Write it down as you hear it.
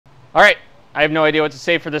All right, I have no idea what to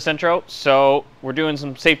say for this intro, so we're doing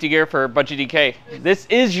some safety gear for Budget EK. This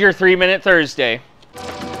is your 3-minute Thursday.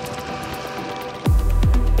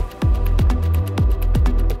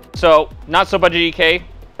 So, not so Budget EK.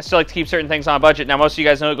 I still like to keep certain things on a budget. Now, most of you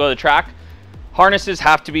guys know to go to the track. Harnesses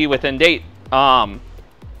have to be within date.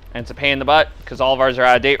 And it's a pain in the butt because all of ours are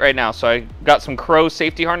out of date right now. So I got some Crow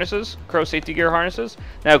safety harnesses, Crow safety gear harnesses.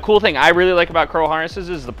 Now, a cool thing I really like about Crow harnesses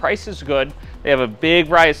is the price is good. They have a big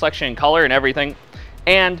variety of selection in color and everything,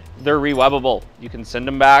 and they're rewebbable. You can send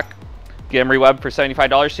them back, get them rewebbed for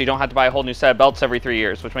 $75, so you don't have to buy a whole new set of belts every 3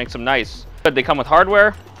 years, which makes them nice. They come with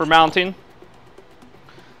hardware for mounting.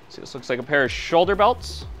 So this looks like a pair of shoulder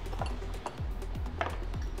belts.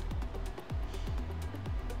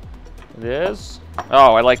 It is.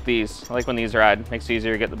 Oh, I like these. I like when these are added. Makes it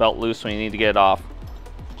easier to get the belt loose when you need to get it off.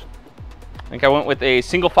 I think I went with a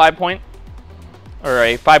single 5-point. Or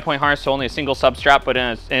a 5-point harness, so only a single substrap, but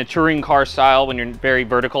in a touring car style when you're very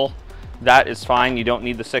vertical, that is fine. You don't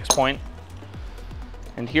need the 6-point.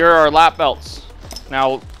 And here are our lap belts.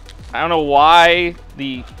 Now, I don't know why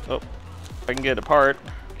the, oh, if I can get it apart.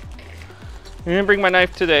 I didn't bring my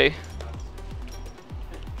knife today.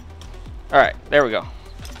 All right, there we go.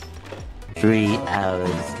 3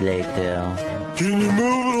 hours later. Can you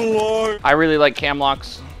move it along? I really like cam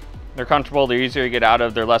locks. They're comfortable, they're easier to get out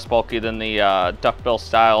of, they're less bulky than the duckbill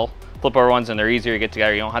style flip over ones, and they're easier to get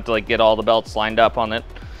together. You don't have to like get all the belts lined up on it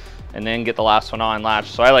and then get the last one on latch.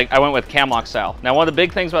 So I went with cam lock style. Now, one of the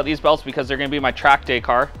big things about these belts, because they're gonna be my track day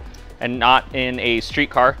car and not in a street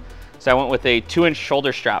car, so I went with a 2-inch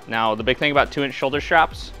shoulder strap. Now, the big thing about 2-inch shoulder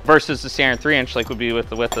straps versus the standard 3-inch like would be with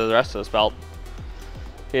the width of the rest of this belt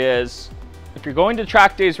is if you're going to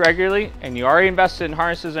track days regularly and you already invested in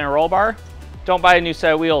harnesses and a roll bar, don't buy a new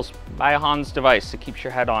set of wheels. Buy a HANS device that keeps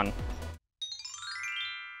your head on.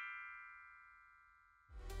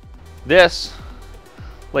 This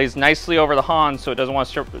lays nicely over the HANS so it doesn't want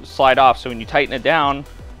to slide off. So when you tighten it down,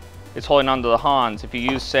 it's holding onto the HANS. If you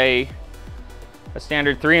use, say, a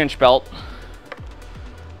standard 3-inch belt,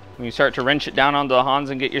 when you start to wrench it down onto the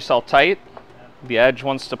HANS and get yourself tight, the edge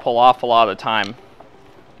wants to pull off a lot of the time.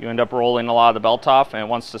 You end up rolling a lot of the belt off and it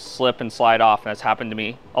wants to slip and slide off, and that's happened to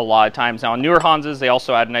me a lot of times. Now, on newer Hanses, they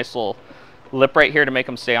also add a nice little lip right here to make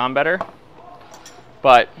them stay on better.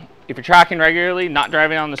 But if you're tracking regularly, not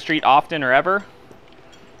driving on the street often or ever,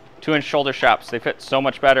 2-inch shoulder straps, they fit so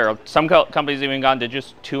much better. Some companies even gone to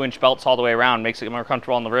just 2-inch belts all the way around, makes it more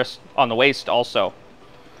comfortable on the wrist, on the waist also.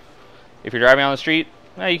 If you're driving on the street,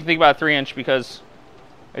 you can think about a 3-inch because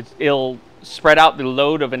it'll spread out the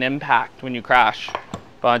load of an impact when you crash.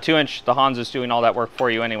 But on 2-inch, the HANS is doing all that work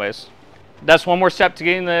for you anyways. That's one more step to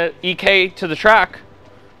getting the EK to the track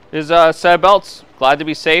is a set of belts. Glad to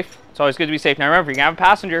be safe. It's always good to be safe. Now remember, if you can have a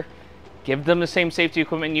passenger, give them the same safety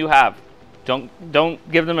equipment you have. Don't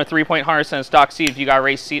give them a 3-point harness and a stock seat if you got a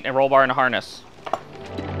race seat and a roll bar and a harness.